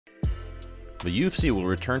The UFC will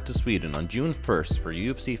return to Sweden on June 1st for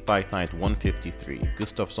UFC Fight Night 153,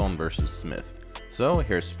 Gustafsson vs Smith. So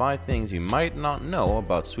here's 5 things you might not know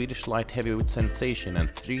about Swedish light heavyweight sensation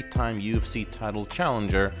and 3-time UFC title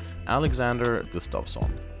challenger Alexander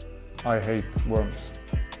Gustafsson. I hate worms.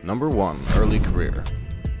 Number 1. Early career.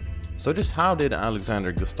 So just how did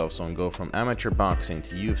Alexander Gustafsson go from amateur boxing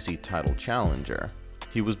to UFC title challenger?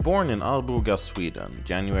 He was born in Alboga, Sweden,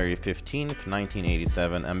 January 15,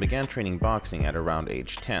 1987 and began training boxing at around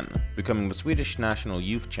age 10, becoming the Swedish national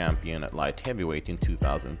youth champion at light heavyweight in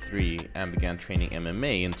 2003 and began training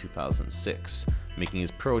MMA in 2006, making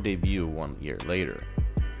his pro debut 1 year later.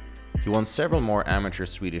 He won several more amateur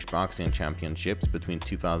Swedish boxing championships between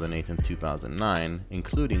 2008 and 2009,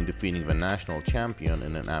 including defeating the national champion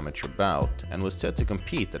in an amateur bout, and was set to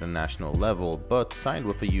compete at a national level, but signed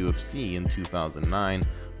with the UFC in 2009,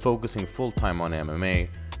 focusing full-time on MMA,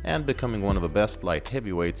 and becoming one of the best light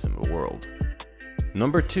heavyweights in the world.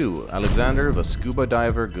 Number 2. Alexander the Scuba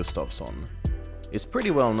Diver Gustafsson. It's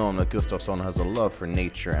pretty well known that Gustafsson has a love for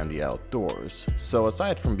nature and the outdoors, so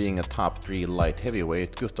aside from being a top 3 light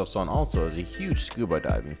heavyweight, Gustafsson also is a huge scuba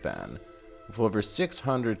diving fan. With over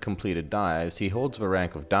 600 completed dives, he holds the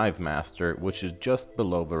rank of dive master, which is just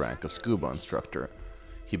below the rank of scuba instructor.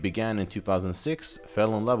 He began in 2006,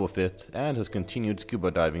 fell in love with it, and has continued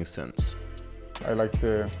scuba diving since. I like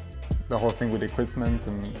the whole thing with equipment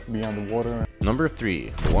and being underwater. Number 3.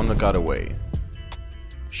 The one that got away.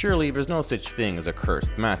 Surely there's no such thing as a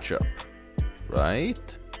cursed matchup,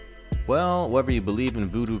 right? Well, whether you believe in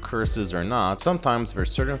voodoo curses or not, sometimes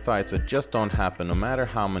there's certain fights that just don't happen no matter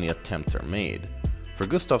how many attempts are made. For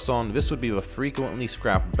Gustafsson, this would be the frequently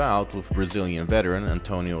scrapped bout with Brazilian veteran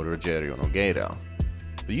Antonio Rogério Nogueira.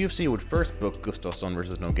 The UFC would first book Gustafsson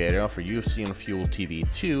vs Nogueira for UFC on Fuel TV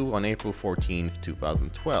 2 on April 14,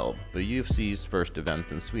 2012, the UFC's first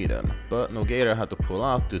event in Sweden, but Nogueira had to pull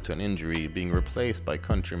out due to an injury, being replaced by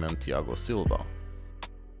countryman Thiago Silva.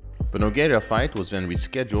 The Nogueira fight was then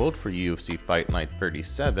rescheduled for UFC Fight Night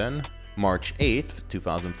 37, March 8,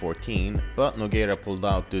 2014, but Nogueira pulled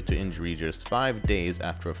out due to injury just 5 days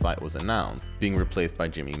after a fight was announced, being replaced by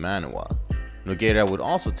Jimmy Manuwa. Nogueira would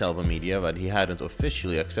also tell the media that he hadn't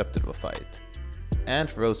officially accepted the fight. And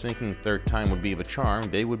for those thinking third time would be the charm,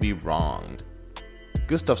 they would be wrong.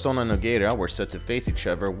 Gustafsson and Nogueira were set to face each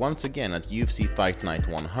other once again at UFC Fight Night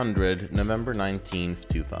 100, November 19,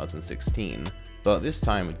 2016. But this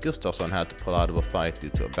time Gustafsson had to pull out of a fight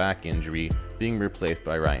due to a back injury, being replaced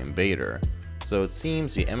by Ryan Bader. So it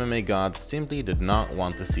seems the MMA gods simply did not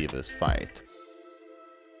want to see this fight.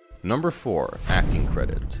 Number 4. Acting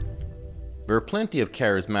credit. There are plenty of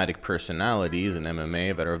charismatic personalities in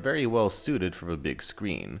MMA that are very well suited for the big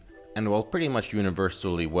screen, and while pretty much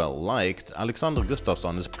universally well liked, Alexander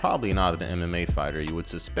Gustafsson is probably not an MMA fighter you would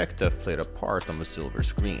suspect to have played a part on the silver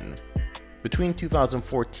screen. Between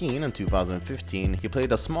 2014 and 2015, he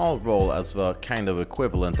played a small role as the kind of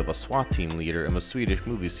equivalent of a SWAT team leader in the Swedish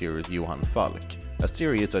movie series Johan Falk, a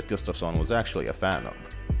series that Gustafsson was actually a fan of.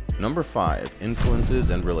 Number 5. Influences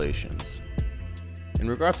and relations. In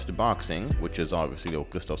regards to boxing, which is obviously what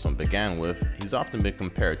Gustafsson began with, he's often been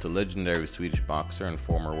compared to legendary Swedish boxer and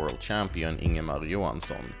former world champion Ingemar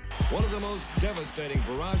Johansson. One of the most devastating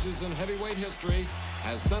barrages in heavyweight history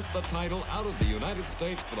has sent the title out of the United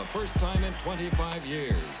States for the first time in 25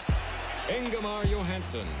 years. Ingemar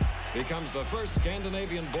Johansson becomes the first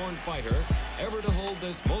Scandinavian-born fighter ever to hold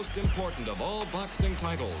this most important of all boxing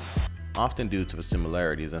titles. Often due to the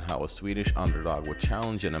similarities in how a Swedish underdog would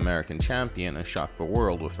challenge an American champion and shock the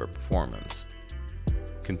world with their performance.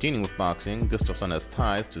 Continuing with boxing, Gustafsson has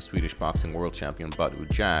ties to Swedish boxing world champion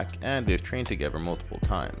Badou Jack, and they've trained together multiple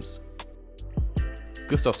times.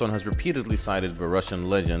 Gustafsson has repeatedly cited the Russian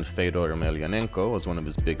legend Fedor Emelianenko as one of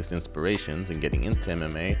his biggest inspirations in getting into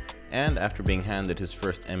MMA, and after being handed his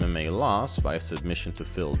first MMA loss by a submission to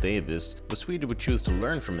Phil Davis, the Swede would choose to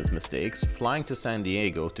learn from his mistakes, flying to San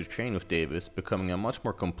Diego to train with Davis, becoming a much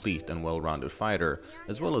more complete and well-rounded fighter,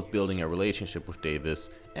 as well as building a relationship with Davis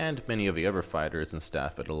and many of the other fighters and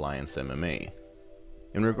staff at Alliance MMA.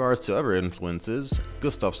 In regards to other influences,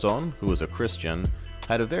 Gustafsson, who is a Christian,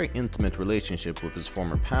 had a very intimate relationship with his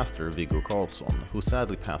former pastor Viggo Karlsson, who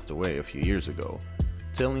sadly passed away a few years ago.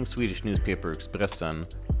 Telling Swedish newspaper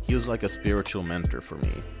Expressen, "He was like a spiritual mentor for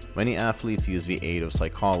me. Many athletes use the aid of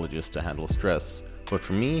psychologists to handle stress, but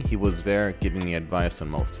for me, he was there giving me advice on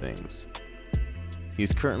most things." He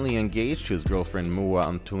is currently engaged to his girlfriend Moa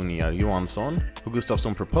Antonia Johansson, who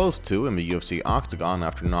Gustafsson proposed to in the UFC octagon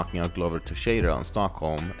after knocking out Glover Teixeira in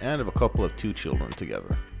Stockholm, and have a couple of 2 children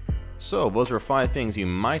together. So those were 5 things you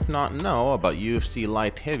might not know about UFC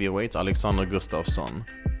light heavyweight Alexander Gustafsson.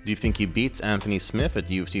 Do you think he beats Anthony Smith at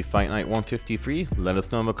UFC Fight Night 153? Let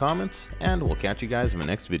us know in the comments, and we'll catch you guys in the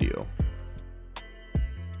next video.